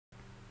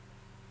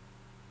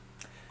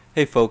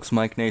Hey folks,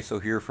 Mike Naso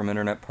here from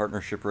Internet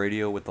Partnership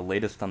Radio with the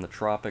latest on the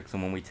tropics,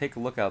 and when we take a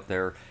look out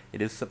there,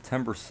 it is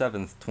September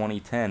 7th,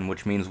 2010,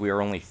 which means we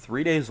are only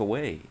 3 days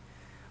away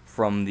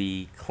from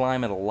the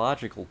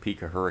climatological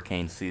peak of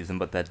hurricane season,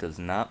 but that does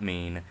not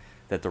mean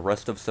that the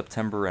rest of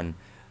September, and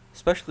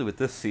especially with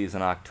this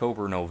season,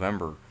 October,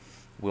 November,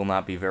 will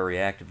not be very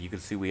active. You can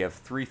see we have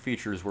three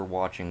features we're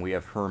watching. We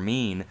have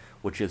Hermine,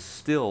 which is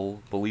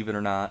still, believe it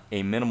or not,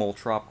 a minimal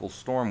tropical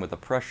storm with a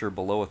pressure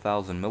below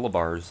 1,000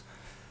 millibars.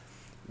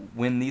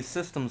 When these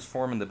systems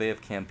form in the Bay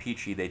of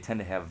Campeche, they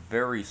tend to have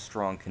very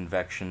strong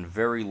convection,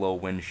 very low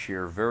wind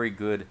shear, very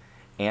good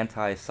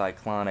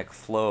anticyclonic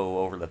flow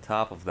over the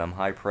top of them,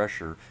 high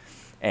pressure.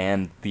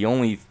 And the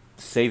only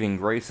saving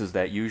grace is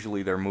that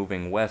usually they're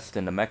moving west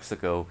into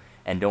Mexico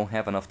and don't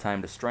have enough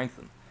time to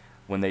strengthen.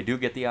 When they do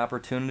get the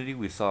opportunity,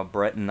 we saw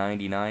Brett in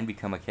 99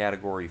 become a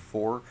Category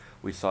 4.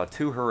 We saw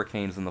two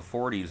hurricanes in the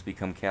 40s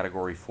become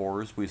Category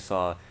 4s. We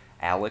saw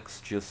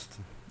Alex just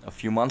a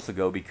few months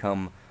ago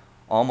become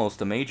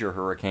almost a major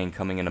hurricane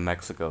coming into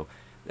Mexico,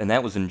 and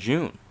that was in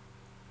June.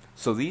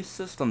 So these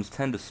systems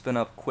tend to spin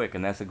up quick,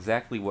 and that's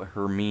exactly what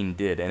Hermine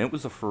did, and it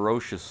was a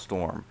ferocious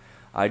storm.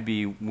 I'd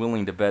be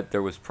willing to bet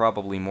there was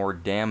probably more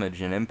damage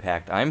and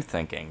impact, I'm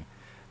thinking,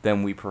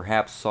 than we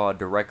perhaps saw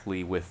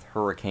directly with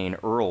Hurricane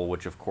Earl,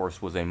 which of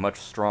course was a much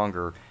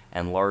stronger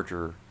and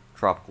larger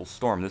tropical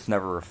storm. This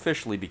never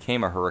officially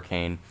became a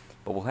hurricane,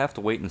 but we'll have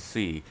to wait and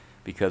see,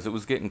 because it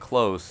was getting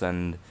close,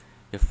 and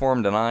it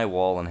formed an eye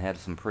wall and had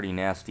some pretty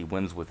nasty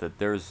winds with it.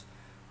 There's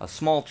a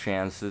small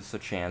chance, it's a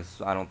chance,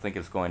 I don't think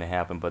it's going to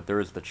happen, but there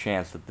is the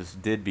chance that this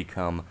did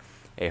become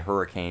a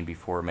hurricane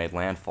before it made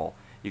landfall.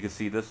 You can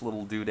see this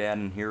little doodad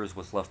in here is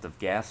what's left of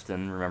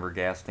Gaston. Remember,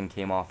 Gaston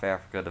came off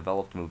Africa,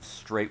 developed, moved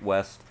straight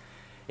west.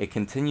 It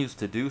continues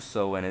to do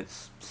so, and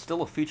it's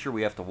still a feature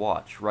we have to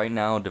watch. Right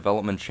now,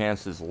 development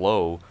chance is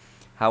low.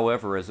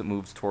 However, as it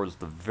moves towards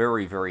the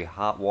very, very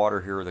hot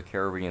water here of the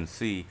Caribbean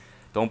Sea,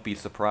 don't be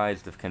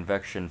surprised if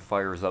convection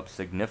fires up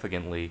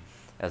significantly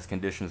as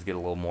conditions get a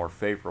little more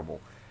favorable.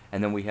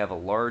 And then we have a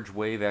large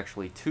wave,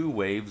 actually two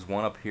waves,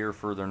 one up here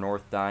further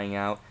north dying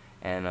out,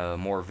 and a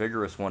more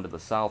vigorous one to the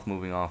south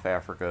moving off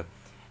Africa,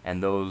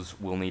 and those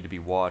will need to be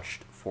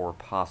watched for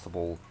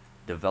possible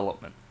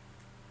development.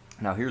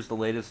 Now here's the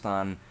latest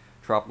on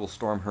Tropical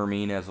Storm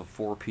Hermine as of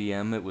 4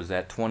 p.m. It was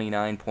at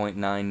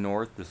 29.9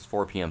 north. This is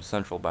 4 p.m.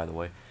 Central, by the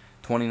way.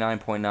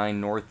 29.9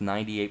 north,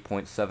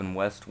 98.7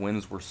 west.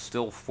 Winds were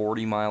still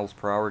 40 miles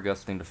per hour,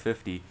 gusting to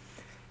 50.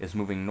 Is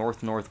moving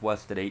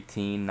north-northwest at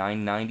 18.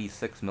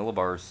 996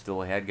 millibars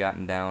still had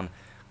gotten down.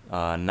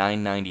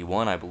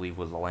 991, I believe,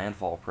 was the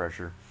landfall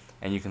pressure.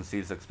 And you can see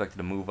it's expected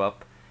to move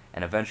up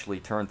and eventually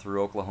turn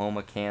through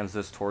Oklahoma,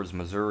 Kansas, towards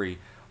Missouri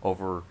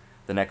over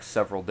the next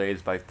several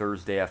days. By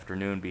Thursday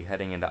afternoon, be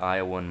heading into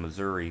Iowa and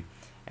Missouri,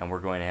 and we're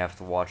going to have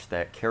to watch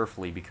that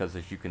carefully because,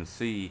 as you can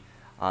see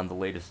on the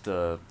latest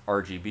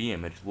RGB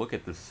image, look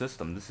at this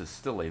system. This is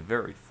still a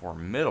very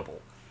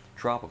formidable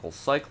tropical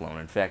cyclone.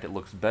 In fact, it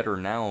looks better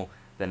now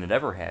than it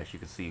ever has. You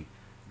can see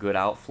good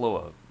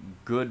outflow, a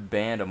good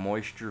band of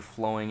moisture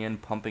flowing in,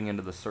 pumping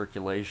into the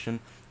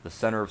circulation. The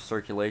center of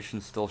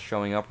circulation still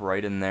showing up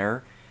right in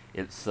there.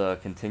 It's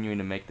continuing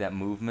to make that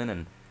movement,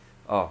 and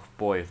oh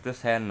boy, if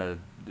this hadn't,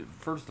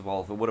 first of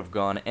all, if it would have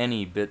gone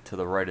any bit to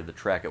the right of the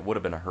track, it would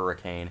have been a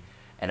hurricane,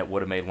 and it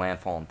would have made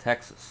landfall in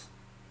Texas.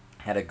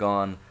 Had it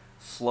gone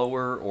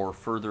slower or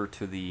further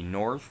to the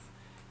north,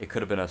 it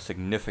could have been a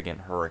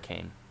significant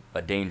hurricane,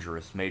 a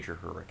dangerous major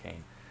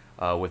hurricane.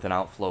 With an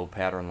outflow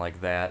pattern like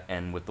that,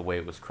 and with the way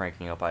it was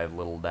cranking up, I have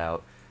little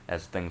doubt,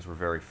 as things were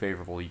very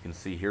favorable. You can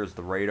see here's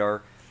the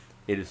radar.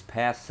 It is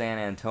past San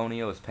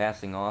Antonio, it's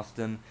passing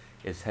Austin,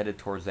 is headed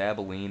towards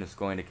Abilene. It's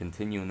going to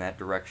continue in that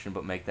direction,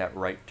 but make that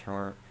right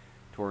turn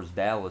towards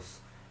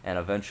Dallas, and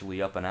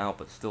eventually up and out,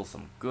 but still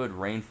some good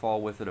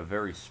rainfall with it, a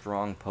very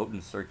strong,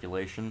 potent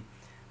circulation.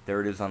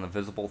 There it is on the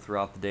visible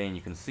throughout the day, and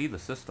you can see the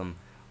system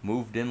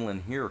moved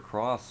inland here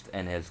across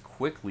and has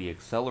quickly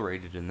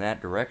accelerated in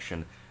that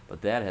direction,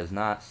 but that has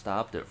not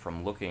stopped it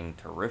from looking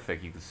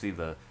terrific. You can see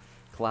the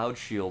cloud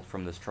shield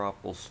from this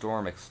tropical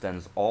storm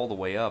extends all the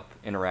way up,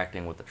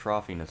 interacting with the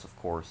trophiness, of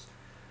course,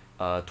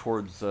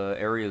 towards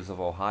areas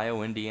of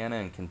Ohio, Indiana,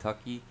 and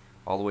Kentucky,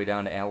 all the way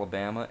down to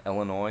Alabama,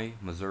 Illinois,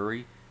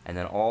 Missouri, and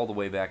then all the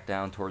way back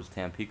down towards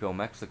Tampico,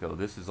 Mexico.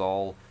 This is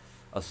all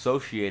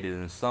associated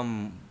in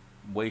some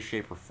way,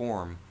 shape, or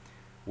form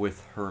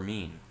with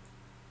Hermine.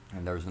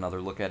 And there's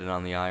another look at it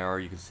on the IR.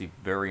 You can see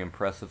very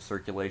impressive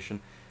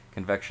circulation.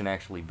 Convection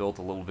actually built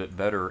a little bit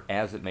better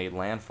as it made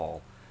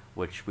landfall,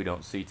 which we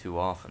don't see too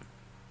often.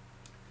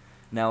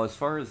 Now, as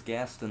far as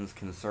Gaston's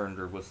concerned,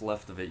 or what's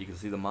left of it, you can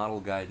see the model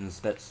guidance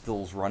that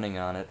still's running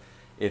on it.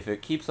 If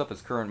it keeps up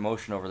its current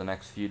motion over the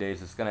next few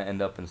days, it's going to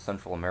end up in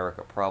Central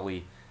America,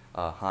 probably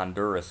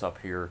Honduras up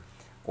here,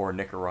 or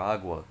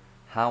Nicaragua.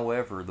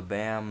 However, the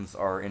BAMs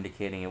are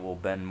indicating it will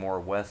bend more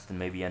west and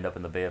maybe end up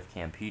in the Bay of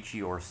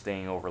Campeche or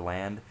staying over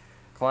land.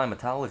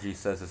 Climatology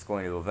says it's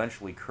going to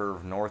eventually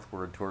curve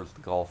northward towards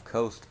the Gulf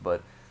Coast,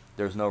 but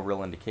there's no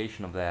real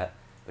indication of that.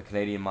 The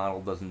Canadian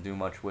model doesn't do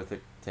much with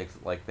it, takes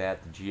it like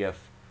that. The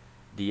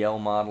GFDL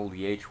model,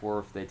 the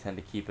H-Wharf, they tend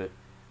to keep it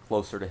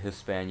closer to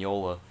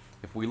Hispaniola.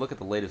 If we look at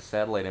the latest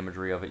satellite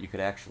imagery of it, you could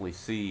actually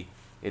see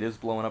it is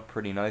blowing up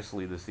pretty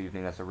nicely this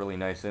evening. That's a really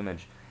nice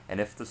image. And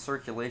if the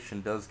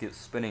circulation does get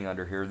spinning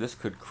under here, this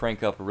could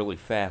crank up really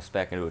fast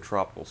back into a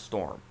tropical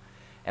storm.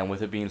 And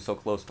with it being so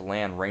close to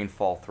land,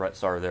 rainfall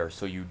threats are there.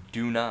 So you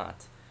do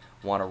not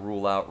want to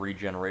rule out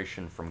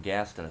regeneration from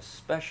Gaston,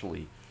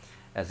 especially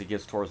as it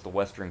gets towards the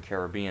western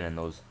Caribbean and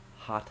those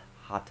hot,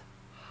 hot,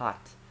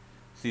 hot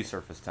sea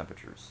surface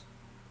temperatures.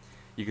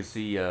 You can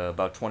see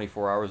about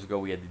 24 hours ago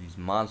we had these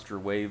monster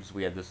waves.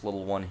 We had this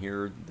little one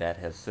here that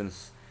has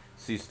since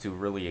ceased to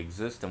really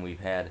exist, and we've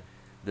had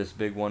this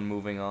big one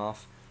moving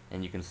off.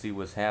 And you can see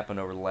what's happened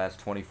over the last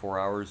 24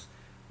 hours.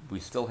 We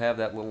still have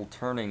that little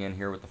turning in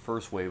here with the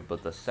first wave,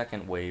 but the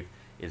second wave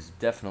is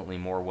definitely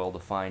more well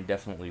defined,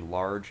 definitely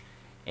large,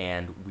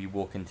 and we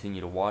will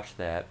continue to watch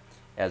that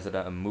as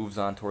it moves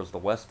on towards the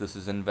west. This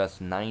is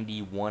Invest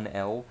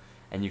 91L,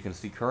 and you can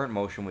see current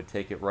motion would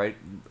take it right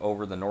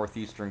over the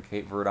northeastern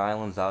Cape Verde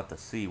Islands out to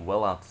sea,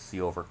 well out to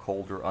sea over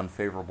colder,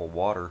 unfavorable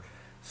water.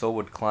 So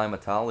would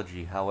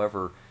climatology.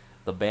 However,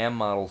 the BAM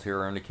models here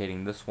are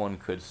indicating this one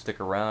could stick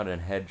around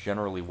and head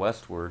generally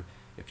westward.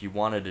 If you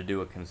wanted to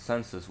do a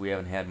consensus, we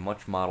haven't had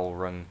much model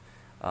run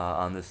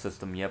on this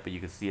system yet, but you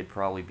can see it'd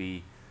probably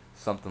be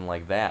something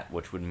like that,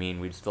 which would mean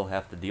we'd still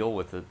have to deal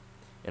with it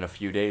in a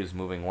few days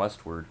moving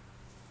westward.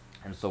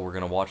 And so we're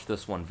going to watch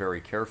this one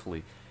very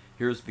carefully.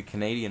 Here's the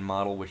Canadian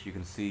model, which you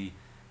can see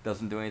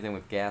doesn't do anything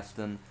with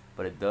Gaston,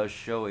 but it does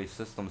show a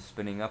system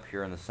spinning up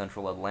here in the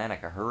central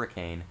Atlantic, a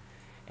hurricane,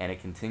 and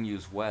it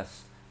continues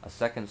west. A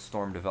second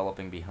storm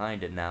developing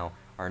behind it now.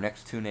 Our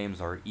next two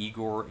names are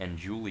Igor and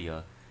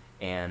Julia,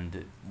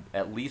 and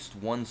at least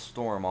one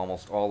storm,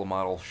 almost all the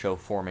models show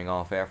forming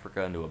off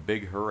Africa into a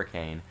big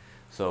hurricane.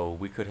 So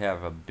we could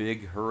have a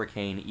big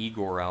Hurricane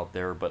Igor out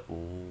there, but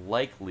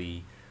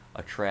likely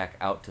a track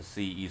out to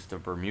sea east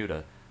of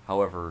Bermuda.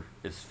 However,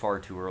 it's far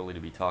too early to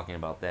be talking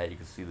about that. You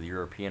can see the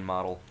European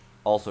model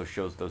also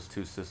shows those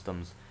two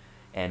systems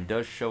and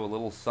does show a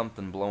little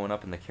something blowing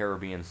up in the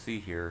Caribbean Sea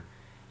here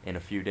in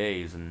a few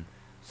days. And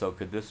so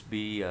could this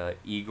be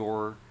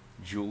Igor,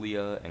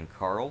 Julia, and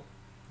Carl?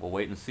 We'll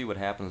wait and see what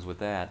happens with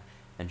that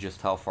and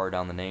just how far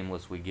down the name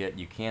list we get.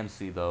 You can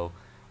see, though,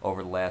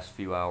 over the last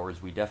few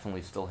hours, we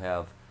definitely still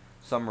have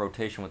some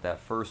rotation with that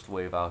first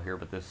wave out here,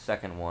 but this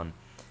second one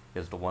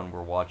is the one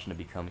we're watching to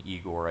become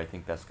Igor. I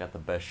think that's got the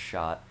best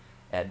shot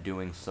at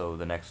doing so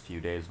the next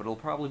few days, but it'll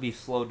probably be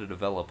slow to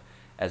develop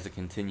as it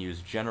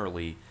continues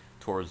generally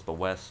towards the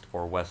west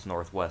or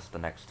west-northwest the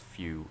next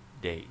few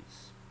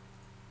days.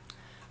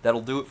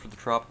 That'll do it for the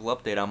Tropical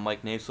Update. I'm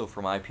Mike Naso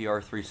from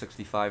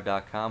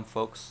IPR365.com,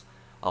 folks.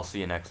 I'll see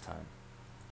you next time.